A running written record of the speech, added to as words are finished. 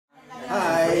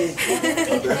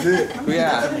That's it.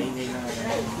 Yeah.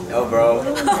 No, bro.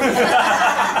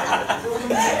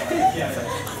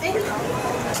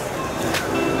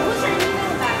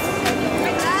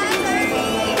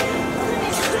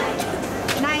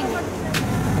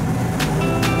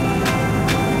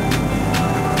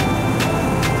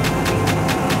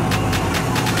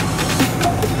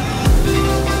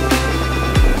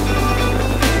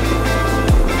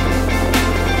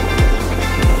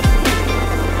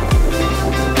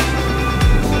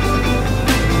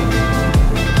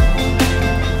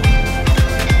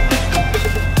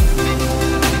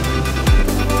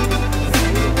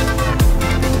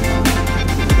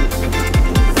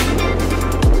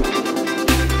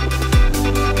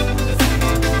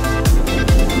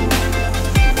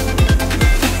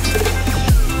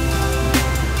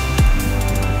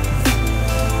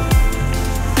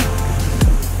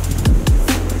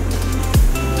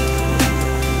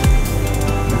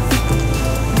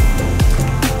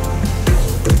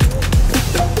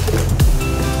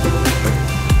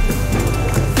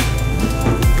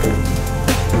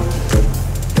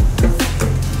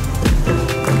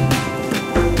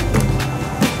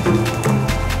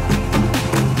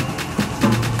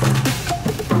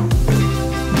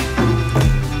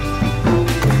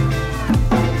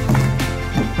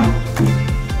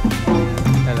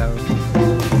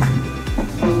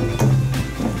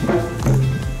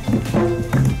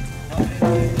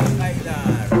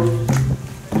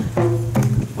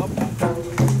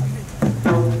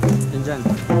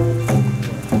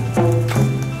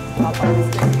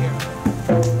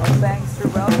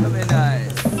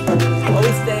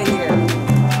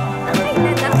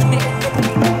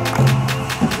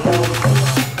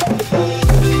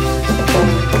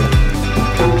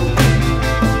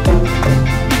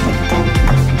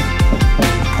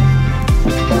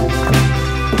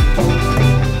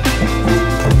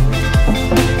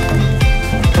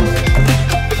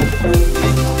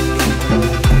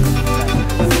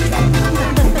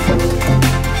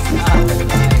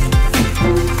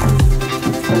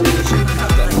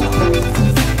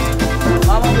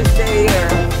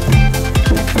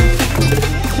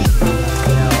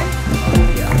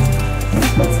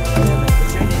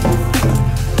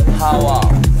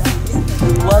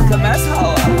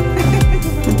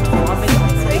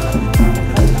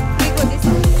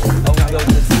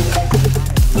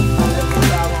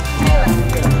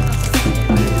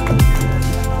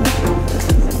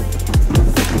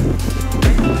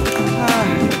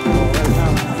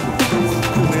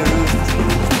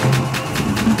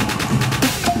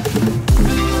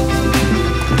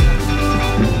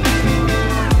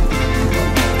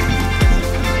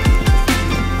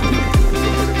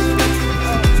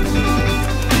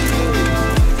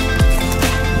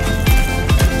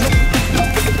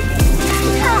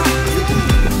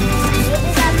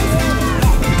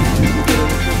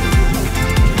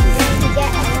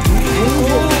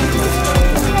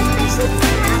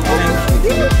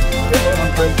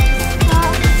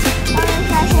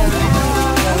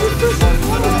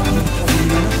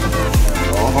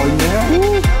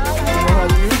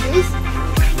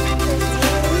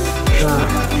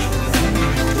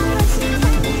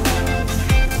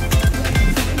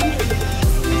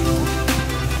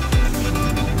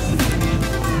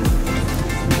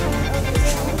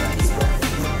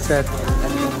 Set.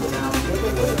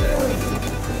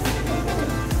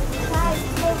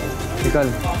 Ikaw.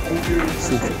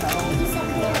 Si.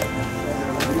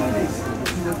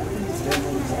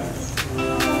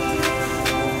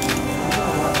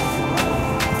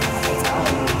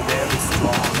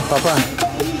 Papa.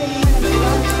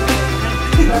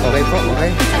 Okay po,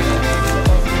 okay.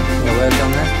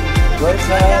 Welcome na.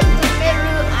 Welcome.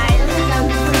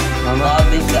 Mama.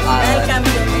 Welcome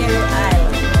to Peru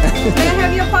Island. May I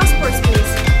have your passports,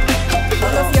 please?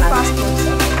 All of your passports.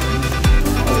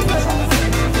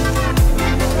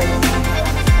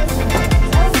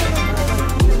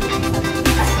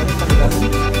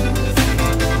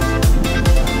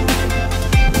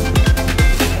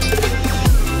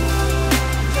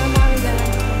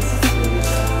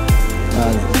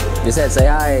 Gisette, say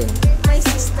hi. My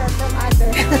sister from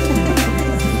other.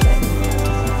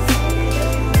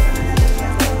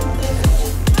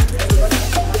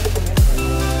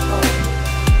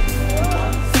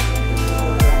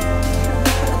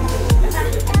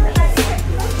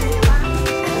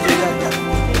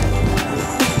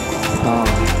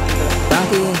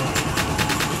 Frankie,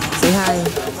 say hi.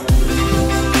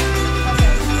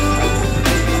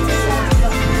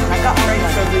 I got orange,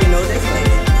 so do you know this?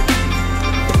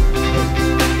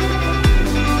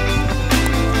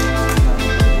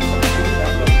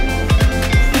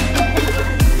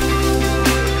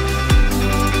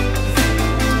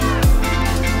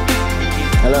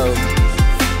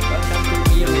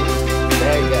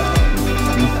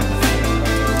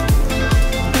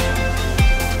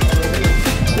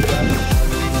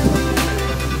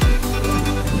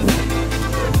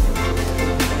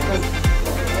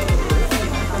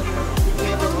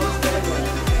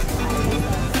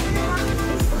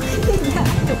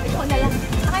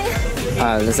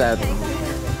 Let's have.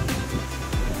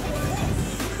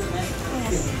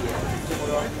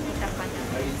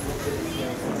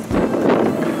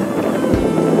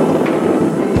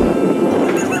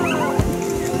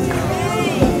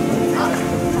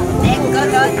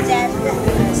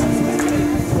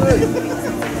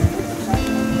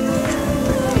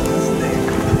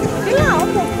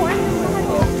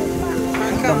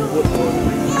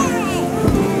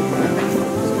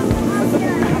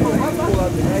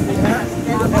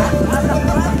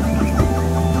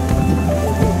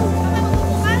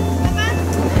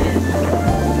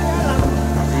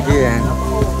 Sige yan.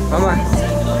 Mama.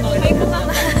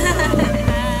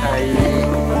 Ay.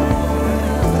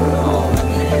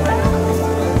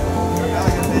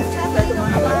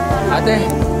 Ate.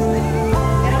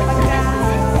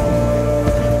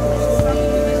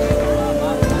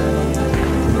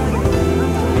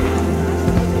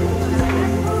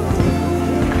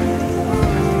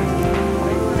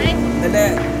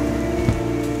 Dali.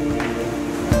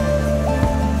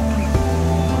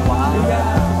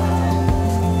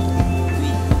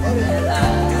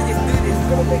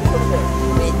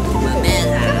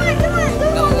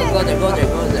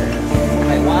 Go there.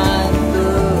 Okay, 1, 2.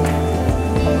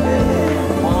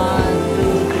 1,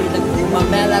 2, 3. Like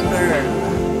Mamela girl.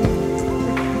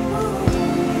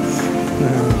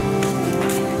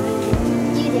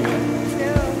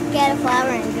 Get a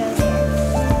flower and go there.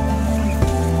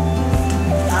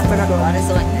 What is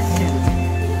like that?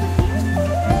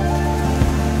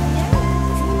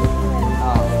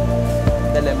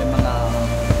 Dala, may mga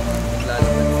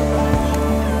lalabas sa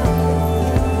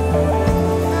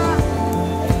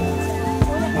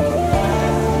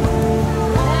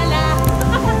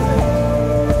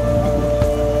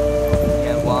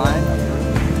yeah, 1.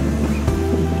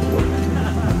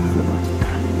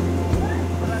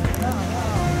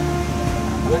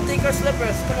 We'll take our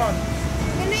slippers, come on.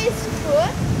 Can I use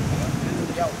foot?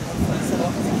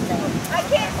 I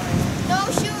can't. No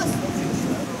shoes.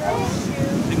 No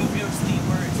shoes. Remove your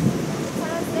sleepers.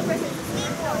 Slippers and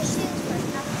sneakers. No shoes first.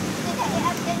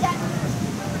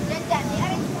 Diyan.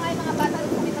 I-arrange mo nga yung mga bata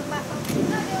kung may magpasok.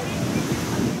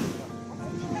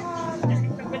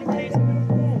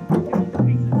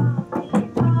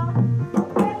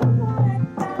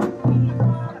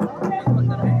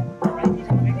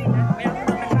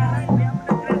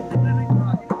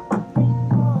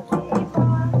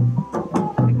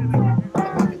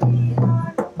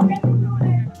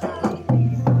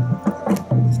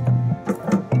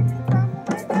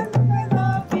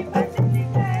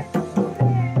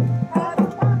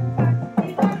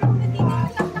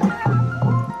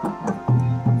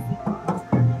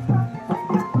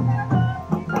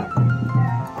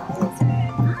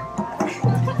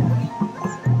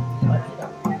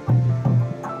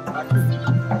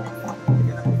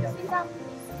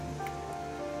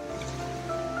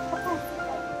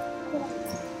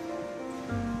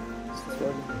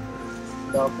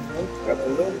 document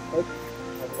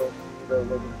the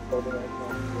wedding photo right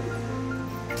now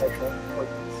for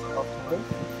this afternoon.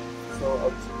 So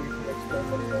I'll just briefly explain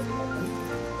what's going to happen.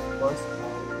 First,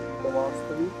 the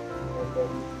monastery and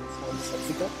then sign the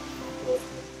certificate. So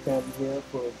stand here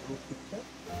for a group picture.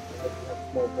 And then we have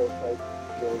small boat right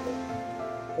here.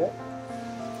 Okay.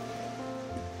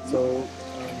 So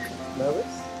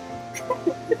nervous?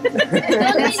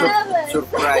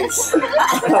 Surprise.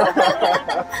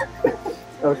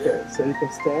 Okay, so you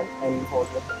can stand and hold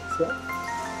your hands here.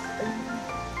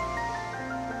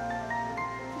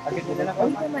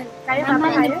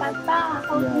 Naman papa,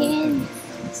 again.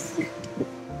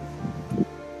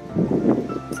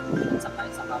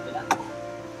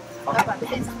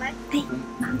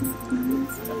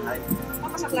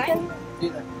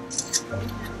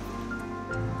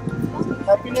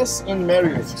 Happiness in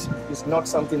marriage is not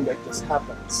something that just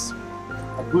happens.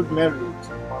 A good marriage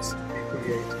must be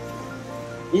created.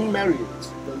 In marriage,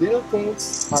 the little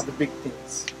things are the big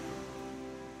things.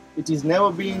 It is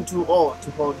never being too old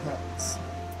to hold hands.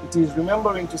 It is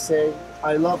remembering to say,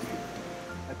 I love you,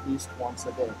 at least once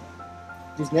a day.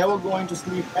 It is never going to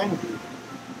sleep angry.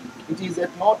 It is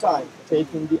at no time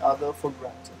taking the other for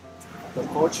granted. The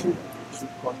courtship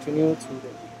should continue through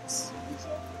the years.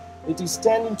 It is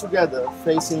standing together,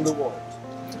 facing the world.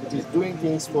 It is doing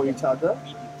things for each other,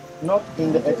 not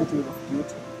in the attitude of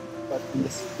duty, but in the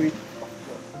spirit of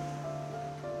love.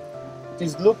 It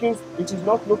is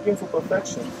not looking for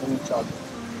perfection in each other.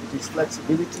 It is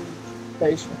flexibility,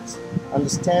 patience,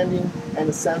 understanding, and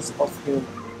a sense of humor.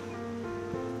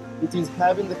 It is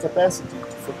having the capacity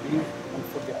to forgive and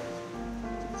forget.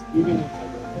 It is giving each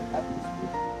other a happy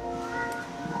spirit.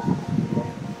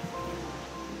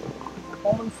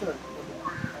 Common search for them.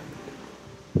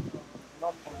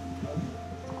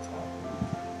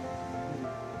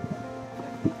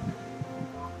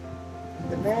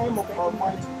 name of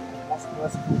Almighty, most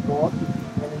merciful God,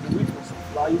 and in the witness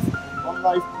of life and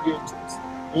non-life creatures,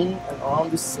 in and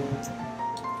around this scene,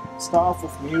 staff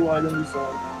of Meru Island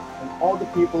Resort, and all the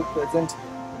people present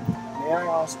here, may I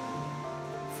ask you,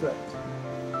 Fred,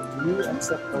 do you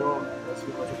accept Aurora as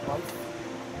your wife?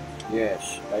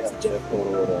 Yes, I accept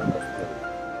Aurora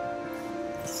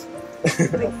as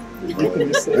You can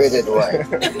just say- wedded wife.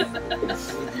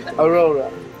 Aurora,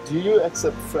 do you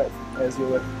accept Fred as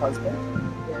your husband?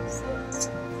 Yes.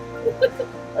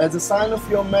 As a sign of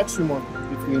your matrimony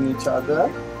between each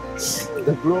other,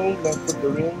 the groom may put the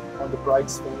ring on the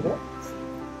bride's finger.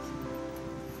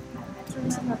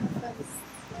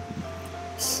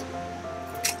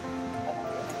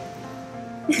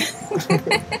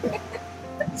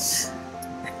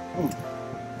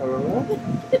 Aurora,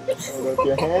 hold up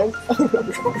your hand.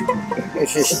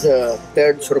 This is the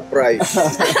third surprise.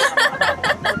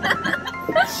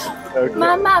 Okay.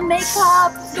 Mama, make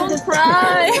up. Don't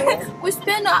cry. We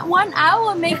spent 1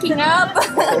 hour making up.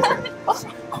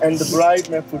 And the bride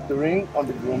may put the ring on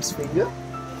the groom's finger.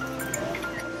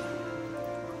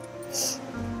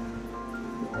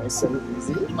 Nice and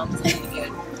easy.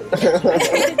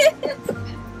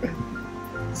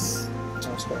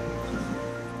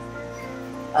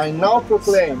 I now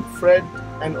proclaim Fred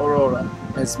and Aurora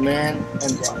as man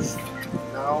and wife.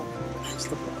 Now, it's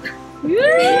the bride.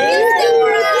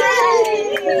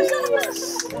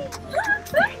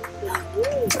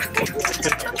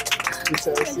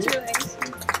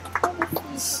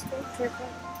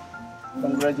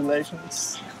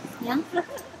 Congratulations. Young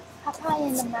Papa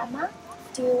and Mama,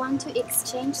 do you want to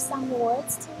exchange some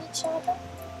words to each other?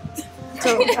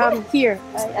 So, here,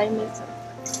 I made some.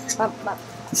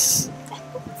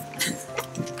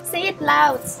 Say it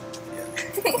loud.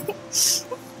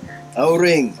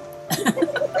 Auring,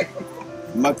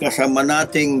 magkasama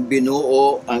nating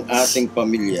binuo ang ating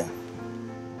pamilya.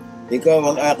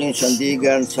 Ikaw ang aking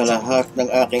sandigan sa lahat ng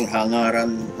aking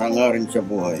hangarin sa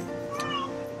buhay.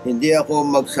 Hindi ako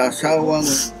magsasawang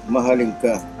mahalin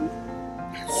ka.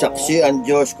 Saksi ang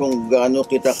Diyos kung gaano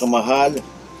kita kamahal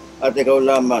at ikaw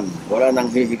lamang, wala nang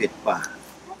hihigit pa.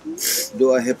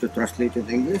 Do I have to translate it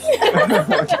in English?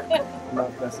 Not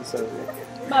necessarily.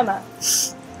 Mama.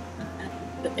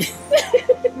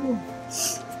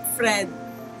 Fred,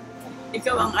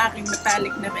 ikaw ang aking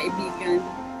matalik na kaibigan,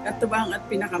 katubang at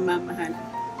pinakamamahal.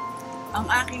 Ang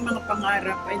aking mga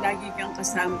pangarap ay lagi kang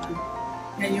kasama,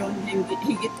 ngayon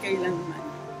higit kailanman.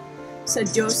 Sa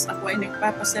Diyos ako ay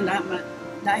nagpapasalamat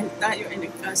dahil tayo ay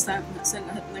nagkasama sa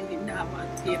lahat ng ginawa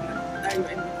at hirap. Tayo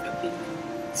ay magkapiling.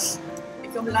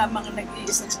 Ikaw lamang ang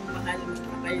nag-iisa mong mahal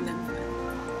magpakailanman.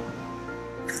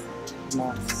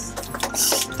 Nice.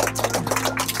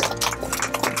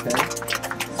 Okay.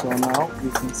 So now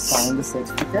we can sign the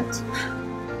certificate.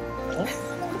 Okay.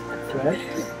 Fred.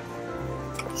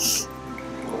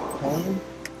 Okay.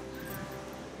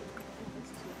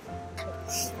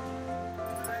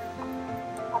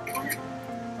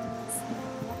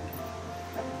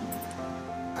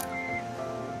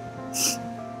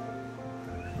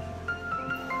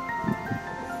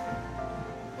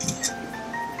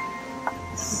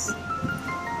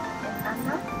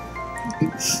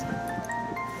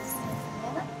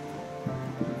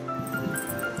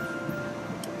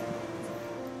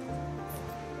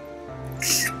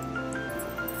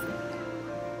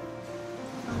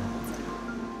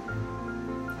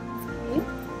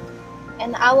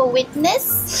 And our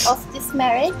witness of this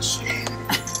marriage.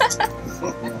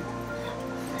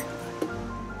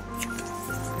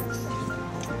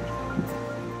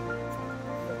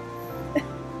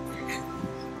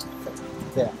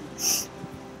 There.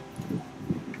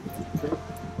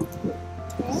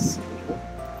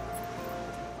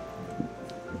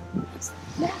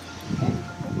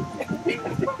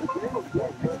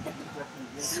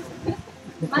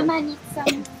 Mama needs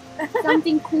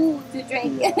something cool to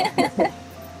drink.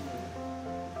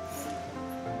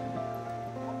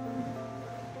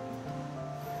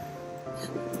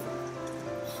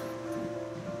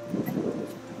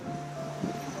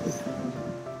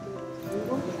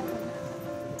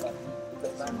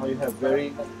 Now you have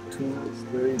two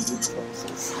very good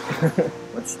choices.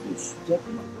 What's this?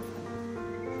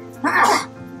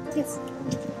 Yes.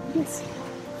 Yes.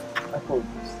 Apple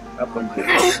juice. Apple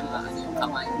juice.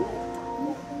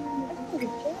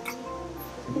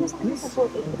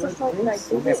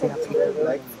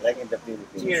 Like in the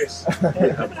Philippines. Cheers.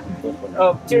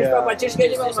 Oh, Cheers, Yeah. Papa. Cheers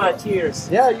kayo, Mama. Cheers.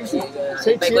 Yeah, you should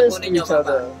say cheers to each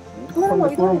other. From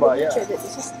the Kurumba, yeah.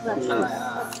 It's just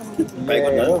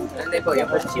Paikot na yun. Hindi po,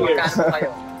 yung cheers.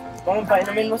 Kung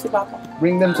painumin mo si Papa.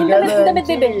 Bring them Yung damit, together. yung damit,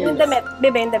 bebe. Yung damit,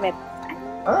 bebe, yung damit.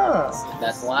 Ah.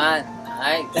 That one.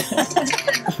 Nice.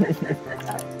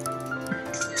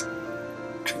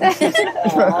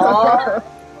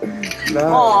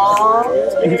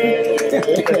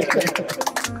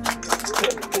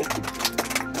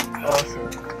 Awesome.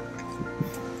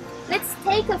 Let's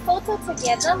take a photo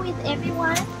together with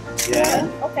everyone. Yeah.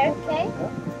 Okay. Okay?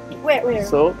 Where?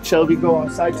 So, shall we go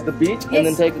outside to the beach and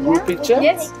then take a group picture? We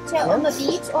can take picture on the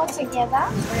beach all together.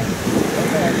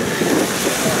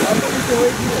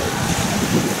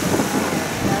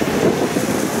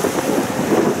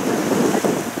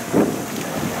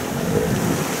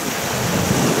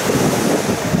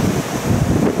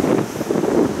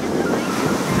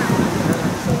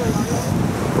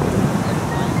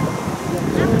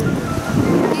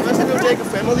 First we'll take a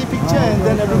family picture and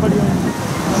then everybody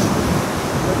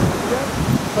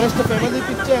First a family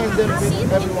picture and then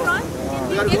with everyone.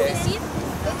 You get the seat?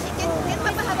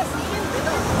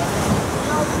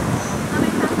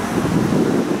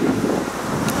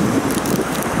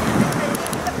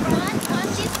 On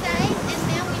this side and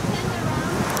then we turn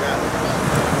around.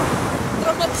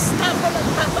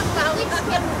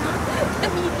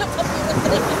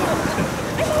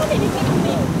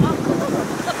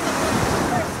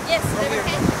 Yes.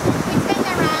 Okay. We turn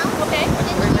around. Okay. And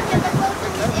then you have a photo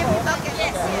with everybody.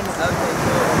 Yes. Okay,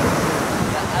 cool.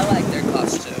 Yeah, I like their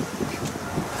costume.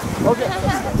 Okay.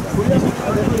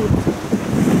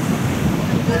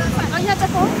 Oh, you have the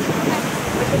phone?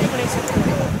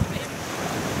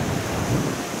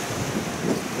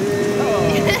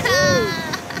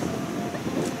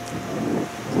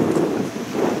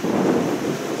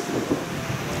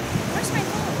 Where's my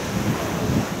phone?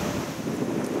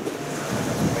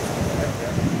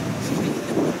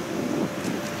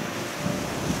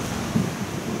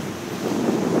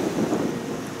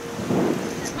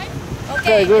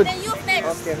 Okay, Okay, good. and then you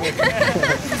next. Okay.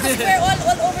 Because we're all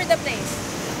over the place.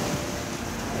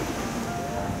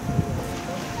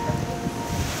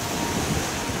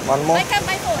 One more. I have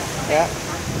my phone. Yeah.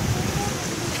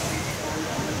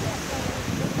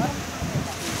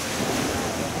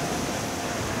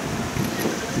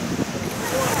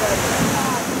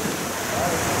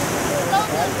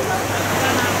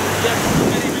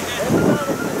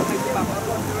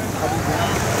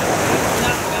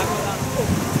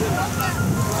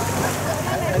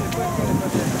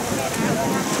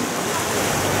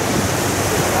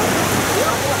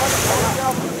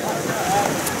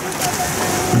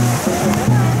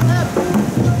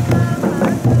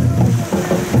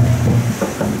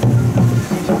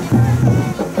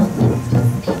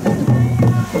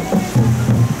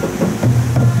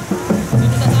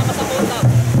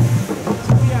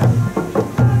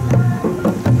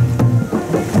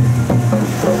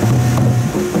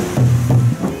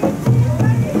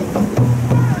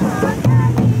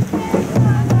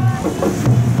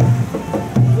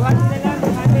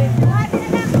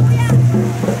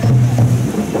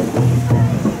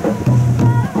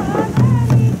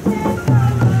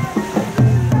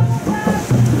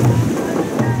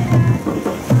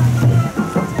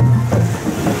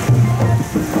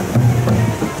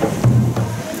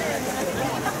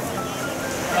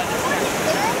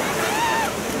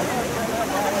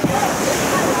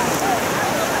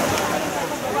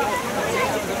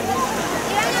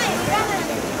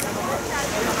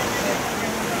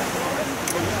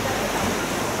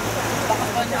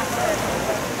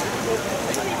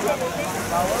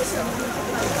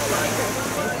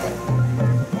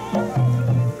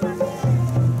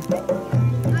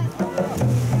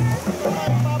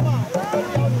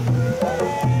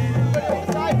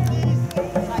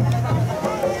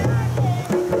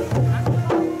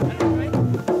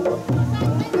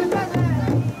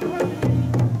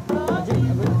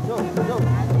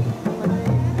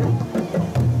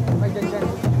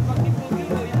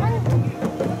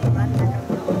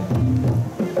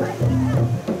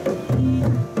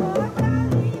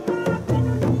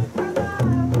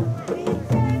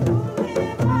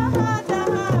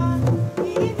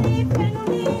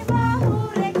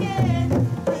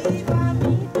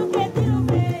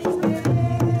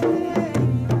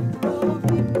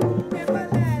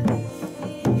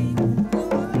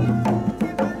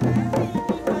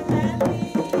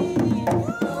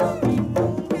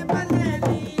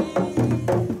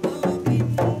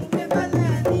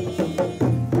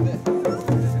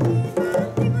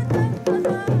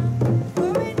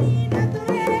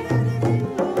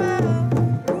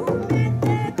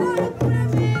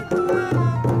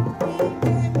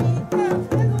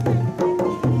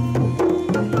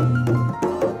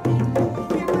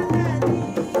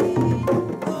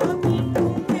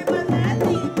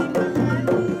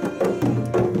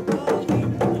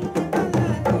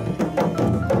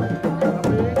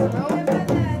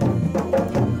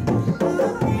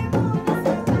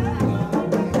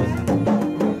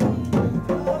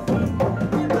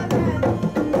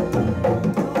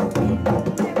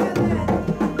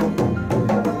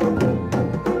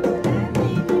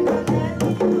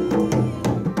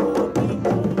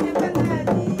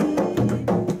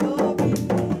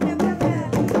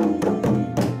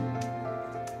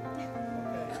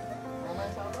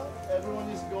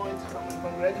 going to come and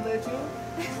congratulate you.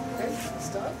 Okay,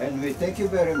 start. And we thank you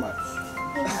very much.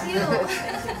 Thank you.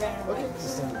 Okay,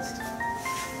 start.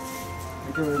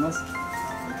 Thank you very much.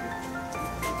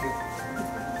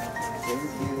 Thank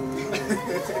you.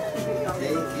 Thank you.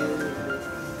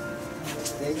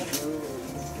 Thank you.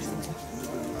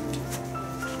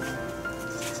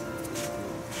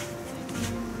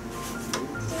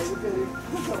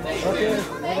 Okay.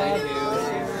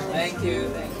 Thank you. Thank you.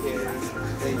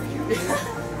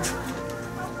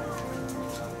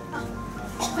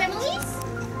 Families?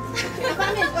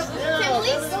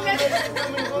 Families?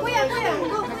 Kuya, go.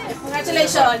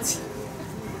 Congratulations.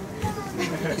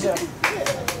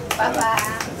 Papa.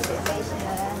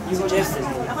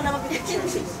 Ako na mag-picture.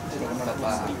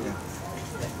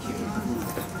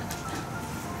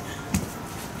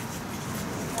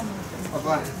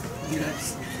 Papa.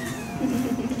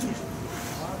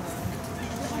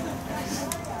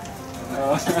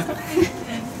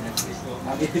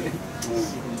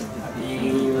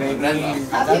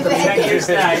 Happy birthday. Years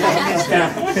na.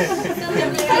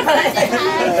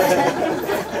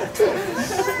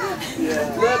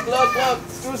 Look.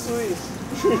 It's too sweet.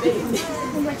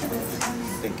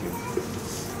 Thank you.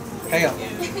 Kayo.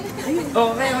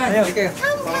 Oh, okay, man. Kayo.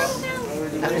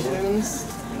 Congratulations.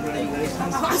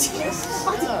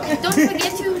 Don't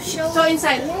forget to show. So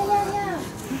inside. Yeah.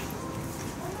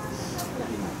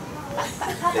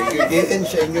 Thank you again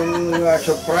sa inyong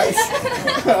surprise.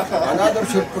 Another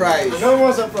surprise. No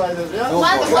more surprises, yeah? No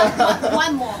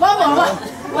One more. more.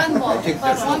 I think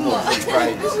there's no more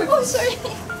surprises. Oh, sorry.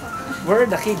 Where are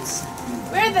the kids?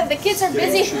 Where the kids are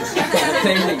busy.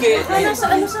 Thank you. Ano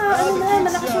na,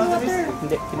 malakas yung water.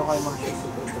 Hindi, kinuha yung mga shoes.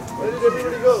 Where did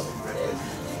everybody go?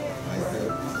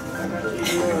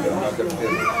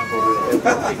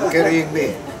 Carrying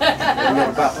me. In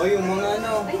your back. O yung mga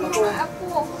ano.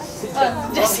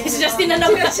 Justin na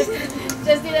naman.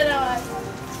 Justin na naman.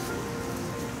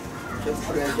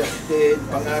 Siyempre, Justin,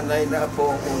 panganay na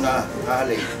po ako na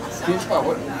halik. Sino pa?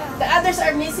 The others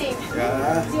are missing.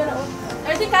 Yeah. Do you wanna open?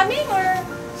 Are they coming or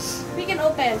we can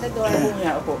open the door?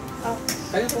 Yeah, opo.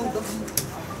 Kayo po.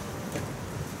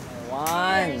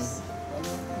 One.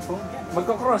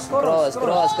 Magko-cross. Cross.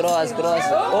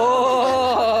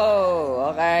 Oh!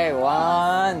 Okay,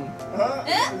 one.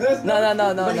 No.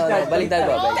 Baliktad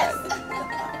po.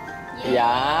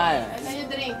 Yan. Ano you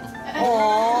drink? No. You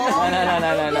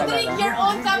drink your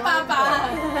own ka,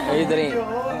 Papa. You drink.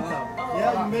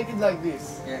 Yeah, you make it like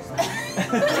this. Yes.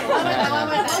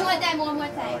 One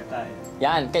more time.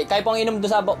 Yan. Kayo pong inom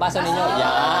doon sa baso ninyo.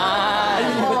 Yan.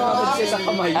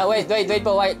 Wait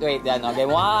po. Wait. Yan. Okay,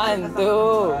 1,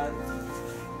 2.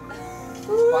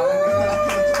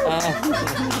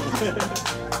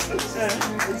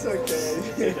 It's okay.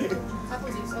 Tapos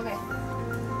this, okay.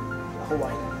 Ako,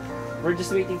 wine. We're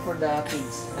just waiting for the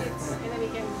kids. And then we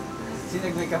can... Sino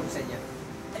nag-wake up sa inyo?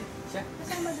 Siya?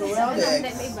 So where are the Hindi,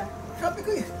 eggs? may iba. Sabi ko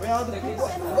eh, Where are the kids?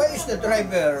 why is the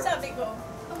driver Sabi ko,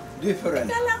 different?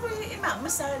 kala ko yung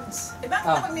massage. Bakit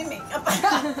Ah. ako may-makeup?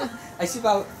 Ay si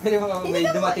Pa, may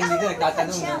dumating dito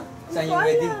nagtatanong na saan yung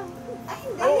wedding.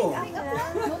 Oh,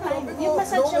 Yung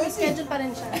massage siya, may schedule pa rin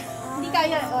siya. Hindi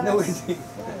kaya oras. No wedding.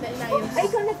 Inayos. Ay,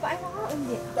 ikaw nagpaano ka?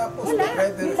 Hindi. tapos Wala. the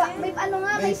driver, May ano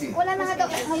nga, may, Maybe. wala na nga daw.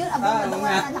 Ngayon, abang na daw oo nga.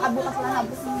 nga. Nakabukas na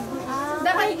habos.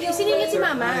 Dapat siningit si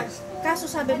Mama. Kaso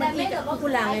sabi, mag-makeup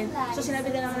pupulangin. So sinabi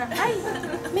na lang na, ay,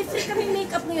 may free kami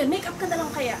makeup ngayon. Makeup ka na lang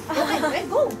kaya. Okay,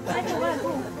 go. Ay, go.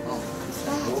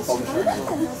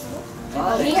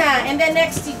 Miha, and then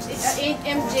next,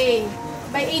 MJ.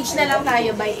 By age na lang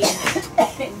tayo, by age.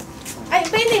 Ay,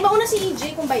 hindi, mauna si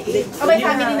EJ kung by age. O by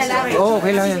family na lang. Oo,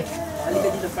 okay lang yan.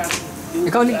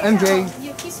 Ikaw ni MJ.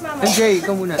 You kiss Mama. MJ,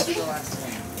 ikaw muna.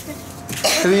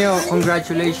 Sabi niyo,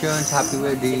 congratulations, happy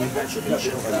wedding. You're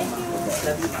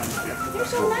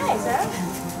so nice, ha?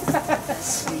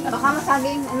 Baka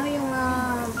masaging, ano yung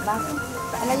baso.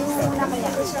 Alayo mo muna kaya.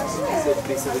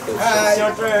 Hi!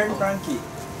 Your turn, Frankie.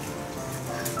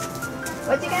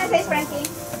 What you gonna say, Frankie?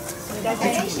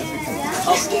 Congratulations.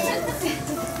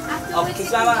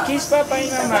 Kiss papa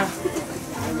and mama.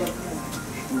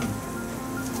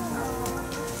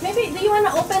 Maybe, do you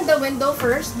wanna open the window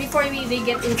first before they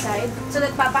get inside? So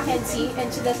that Papa can see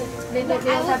and she doesn't, they don't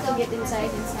have to get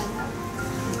inside. So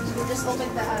we just open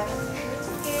the, it's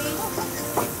okay.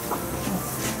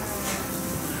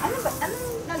 Ano ba? Anong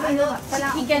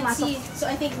He can see. So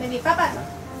I think maybe, Papa,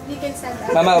 you can stand up.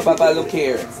 Mama o Papa, look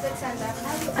here. Let's stand up.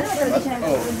 Ano ba traditional?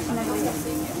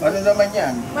 ano naman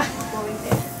yan?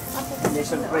 May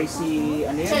surprise si,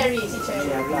 ano yun? Cherry, si Cherry.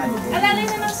 Alalay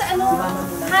na lang sa ano,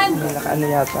 hand. Naka-ano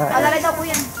yata. Alalay daw po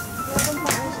yan.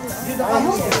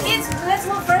 Kids, let's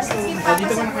move first. Let's give Papa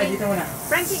Dito some muna kayo, dito muna.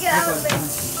 Frankie, get out of the way.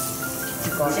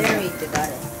 Cherry, got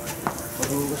it.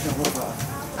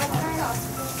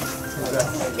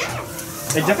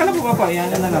 Eh, dyan ka lang bumaba. Iyan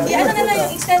na lang. Ano na lang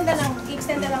yung extend na lang.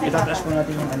 Extend na lang kay Papa. Itataas ko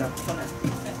natin yung ano.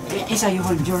 Isa, you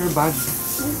hold your bag.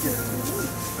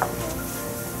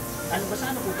 Ano ba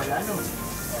sana po pala? Ano?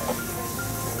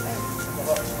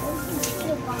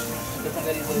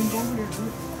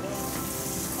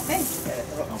 Okay.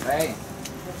 Okay.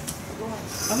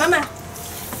 Oh, Mama.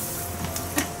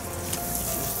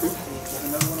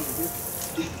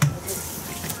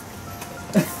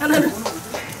 Ano?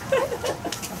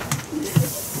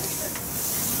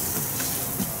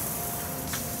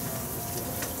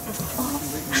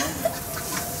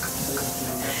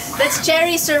 That's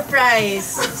cherry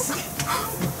surprise.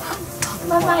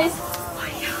 Mama is...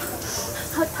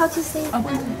 How to say it?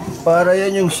 Para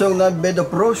yan yung song na bed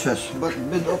of roses, but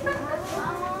bed of...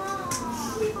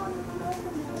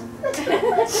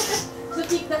 To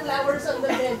keep the flowers on the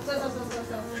bed. So.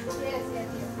 Yes, yes,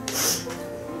 yes.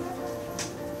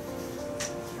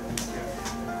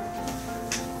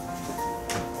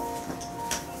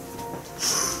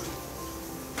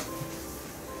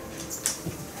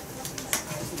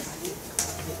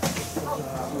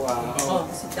 Wow.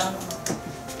 Sit down.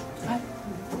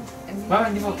 Mama,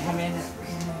 hindi mo mamaya na.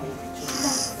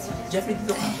 Jeffrey,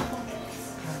 dito ka.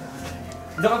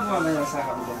 Dito ka mamaya sa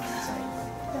kabilang side.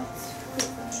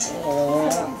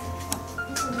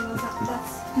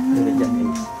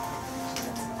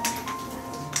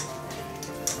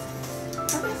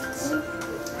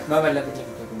 Mama, lapit niyo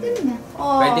dito.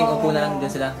 Pwedeng upo na lang din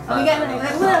sila. Bigyan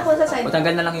na. Muna ako sa side. O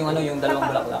tanggal na lang yung ano, yung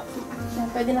dalawang bulaklak.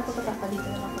 Pwede na po ito pa dito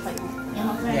na ako kayo.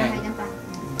 Yan.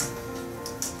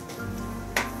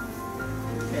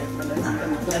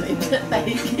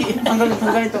 Tanggal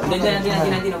ito. Hindi lang.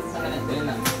 Ganyan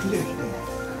lang.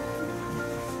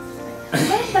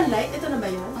 Meron bang light? Ito na ba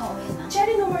yun? Oo, yan na.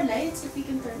 Cherry, no more lights if we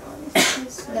can turn on.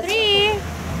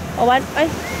 3. O, one. Ay,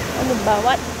 ano ba?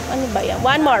 What? Ano ba yan?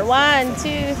 One more. 1,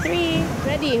 2, 3.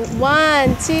 Ready? 1,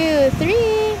 2,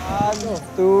 3. 1,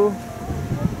 2.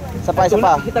 Isa pa.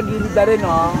 Kita gilid na rin,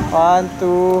 oh. 1,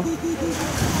 2.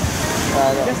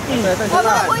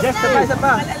 Isa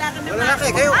pa.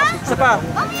 Lalaki, kayo. Isa pa.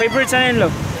 Favorite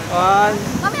son-in-law. 1.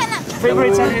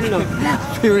 Favorite son-in-law.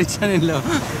 Favorite son-in-law.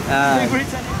 Favorite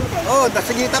son-in-law. Oh,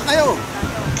 nasigitan kayo.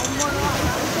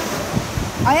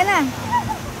 Ayan na.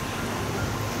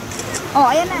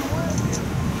 Oh, ayan na.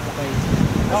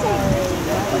 Oh.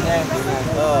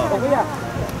 Kuya.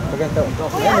 Ganito.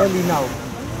 Ano, linaw.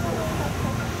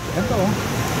 Ganito, oh.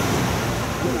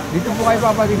 Dito po kayo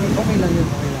paparinig. Okay lang yun.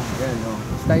 Yan, oh.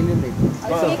 Style yun, eh.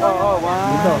 Oo,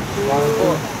 Dito.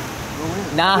 1,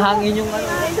 2. Nahangin yung ano.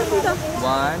 1,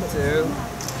 2.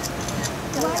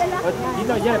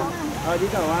 Dito, Jeff. Oh,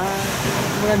 dito.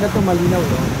 1. Maganda to, malinaw,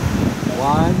 no?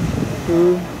 1,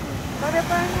 2.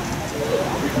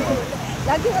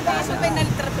 Lagi ka ba? Kaso ba'y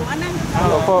nalitratuanan?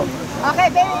 Oo po. Okay,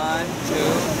 baby. 1,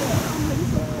 2.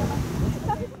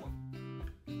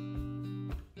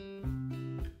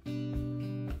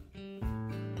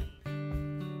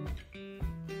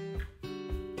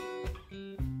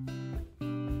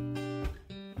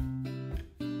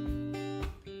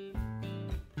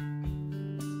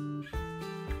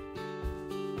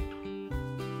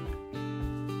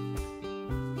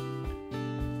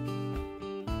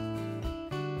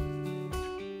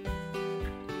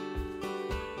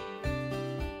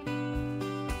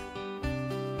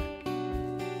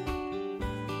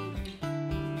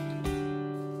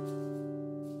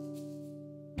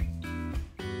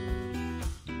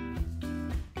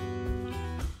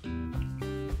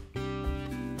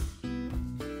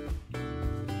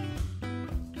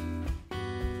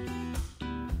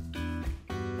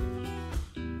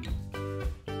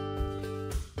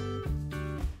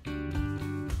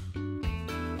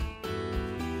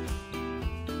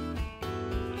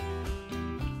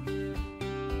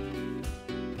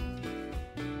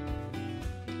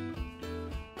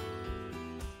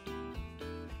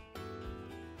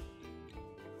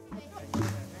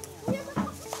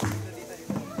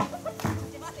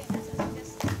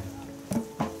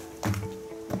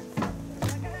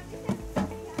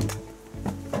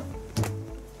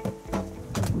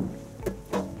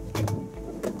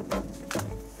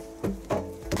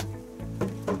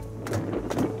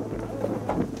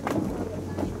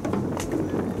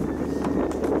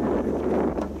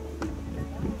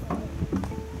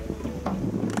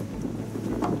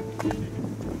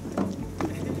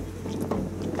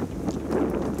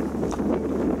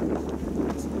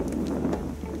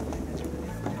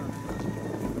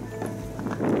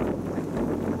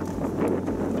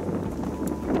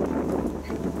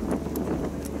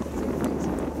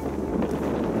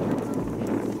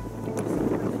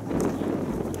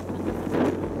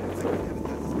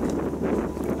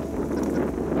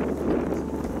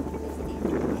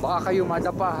 Baka kayo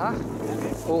madapa ha.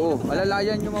 Oo,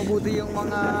 alalayan nyo mabuti yung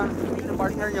mga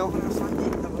partner nyo.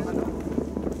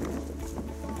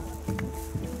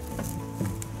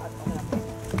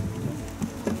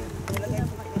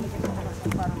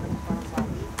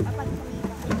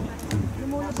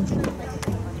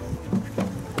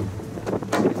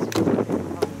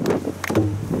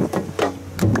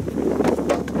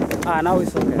 Now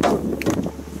it's okay.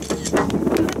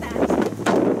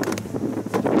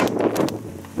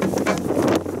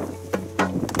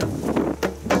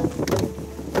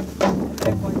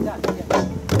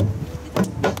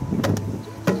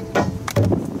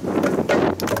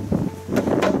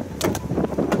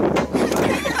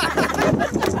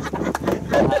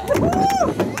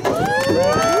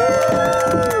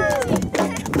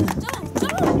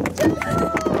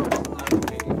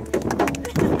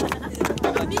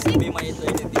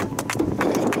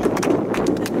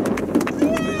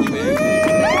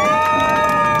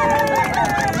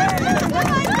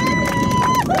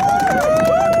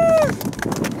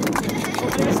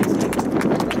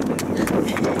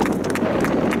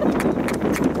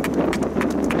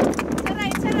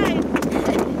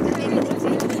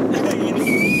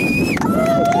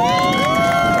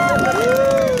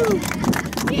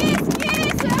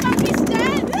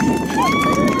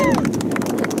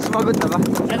 Sumagot na ba?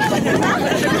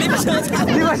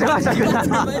 Hindi ba sumasagot na?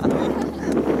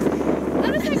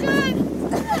 Ano sagot?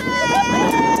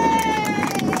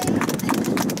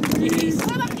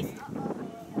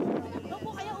 Upo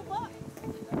kayo, upo.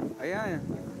 Ayan.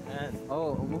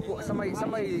 Oh, umupo sa may How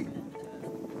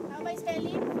am I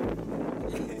spelling?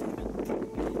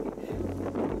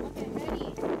 Okay,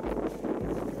 ready?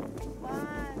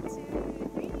 1, 2, 3.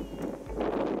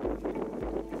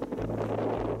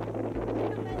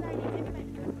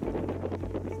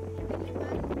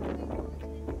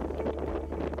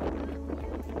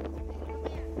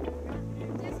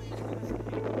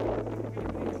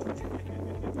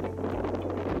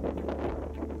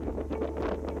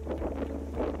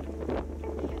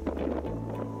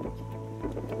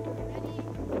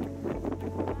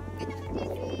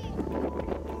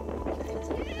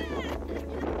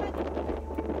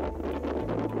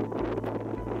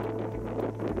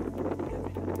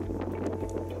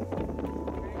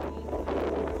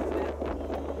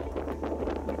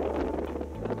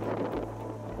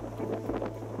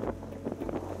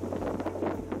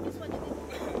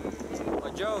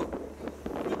 Joe.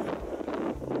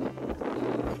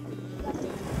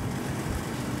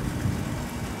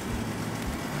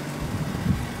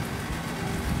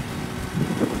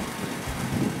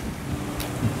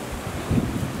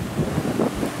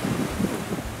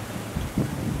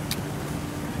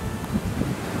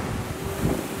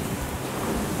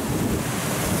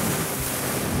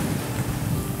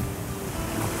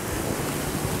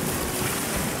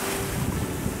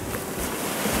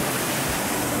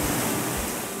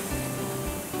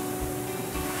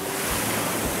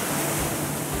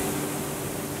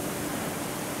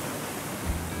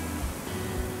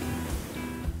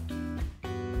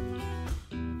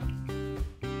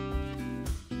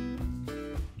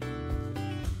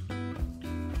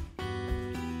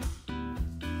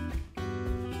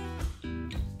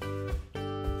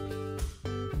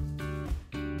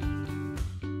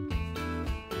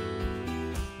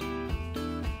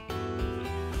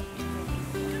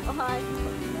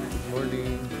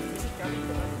 Morning.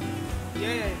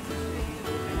 Yeah.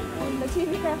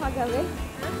 Nag-swimming tayo kagabi?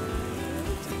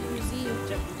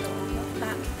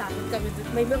 Takot kami dun.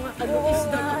 May mga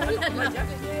isda.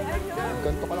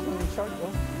 Ganto ka lang ng shark,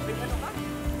 oh.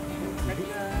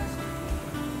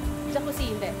 Jacuzzi,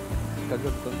 hindi.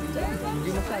 Kaganto. Hindi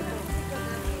masyado.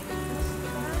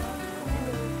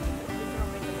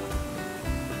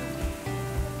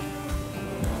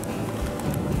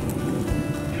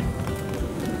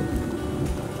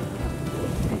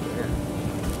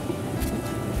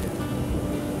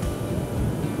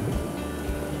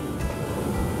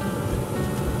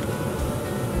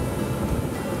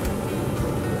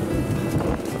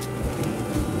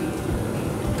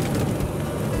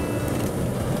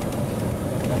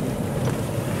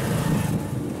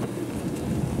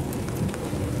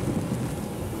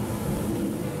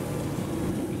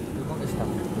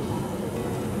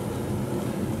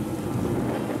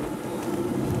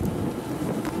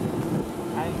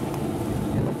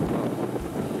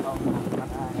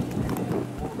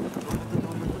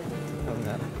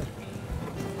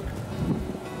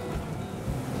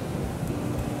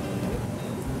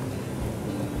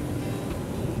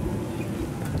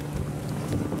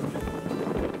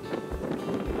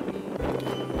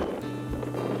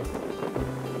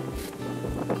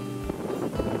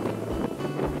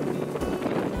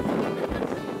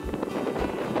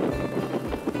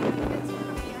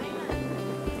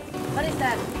 What is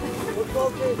that?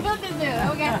 Mountain Dew.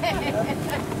 Okay.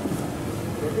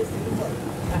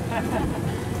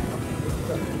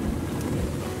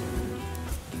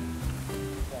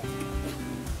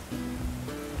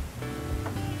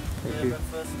 Thank you.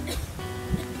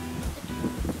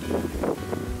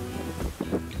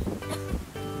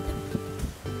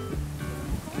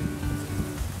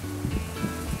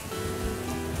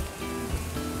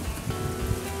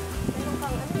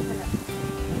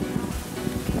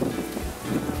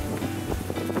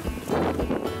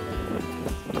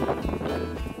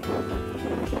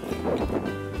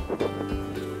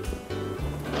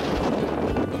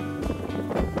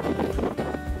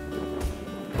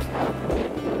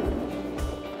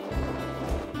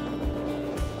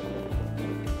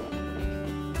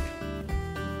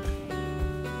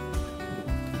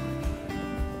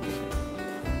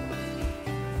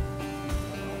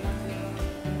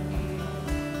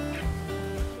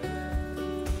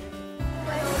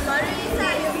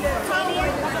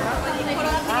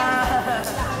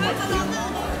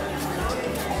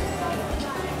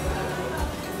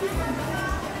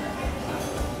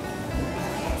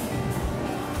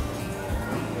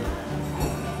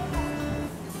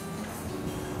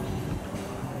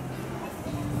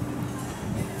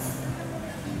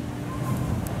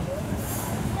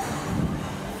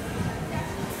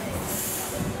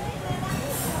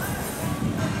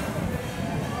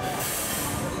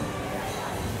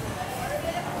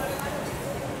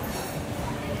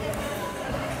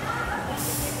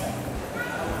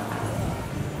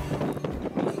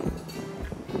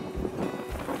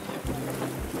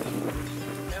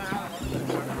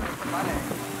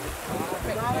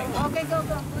 Okay, go,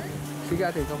 go. Sige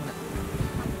ate, ikaw muna.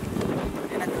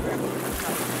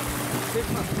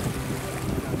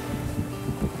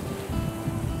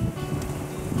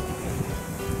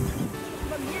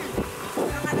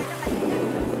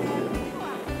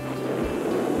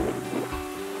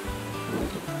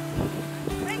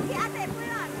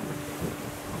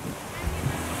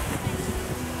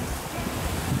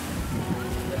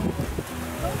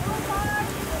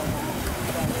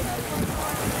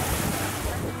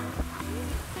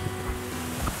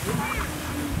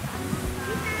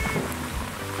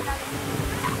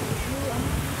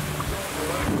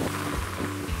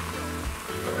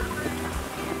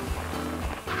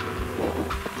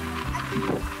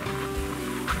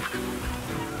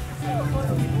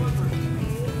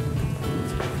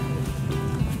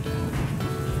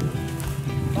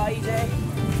 Bye, EJ.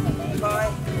 Bye.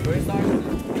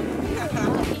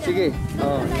 Sige.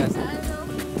 Oh, yes.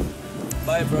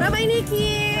 Bye, bro. Bye-bye,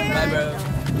 Nikki! Bye, bro.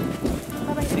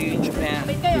 See you in Japan.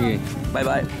 Sige.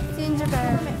 Bye-bye. See you in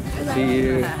Japan. See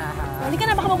you. Hindi ka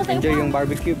na, baka mabuta Enjoy yung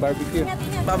barbecue. Barbecue.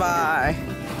 Bye-bye.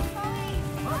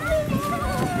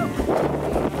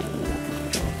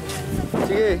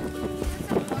 Sige.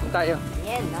 Tayo.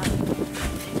 Yan, no?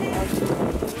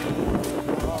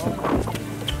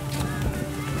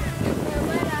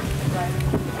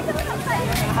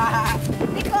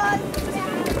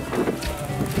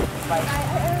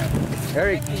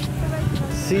 Eric.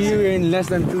 See you in less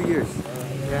than 2 years.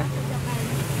 Yeah.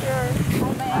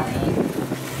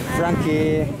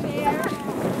 Frankie.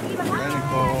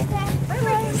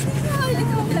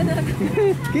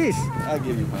 Kiss. I'll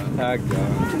give you one. Hug.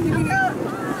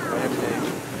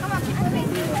 Come on,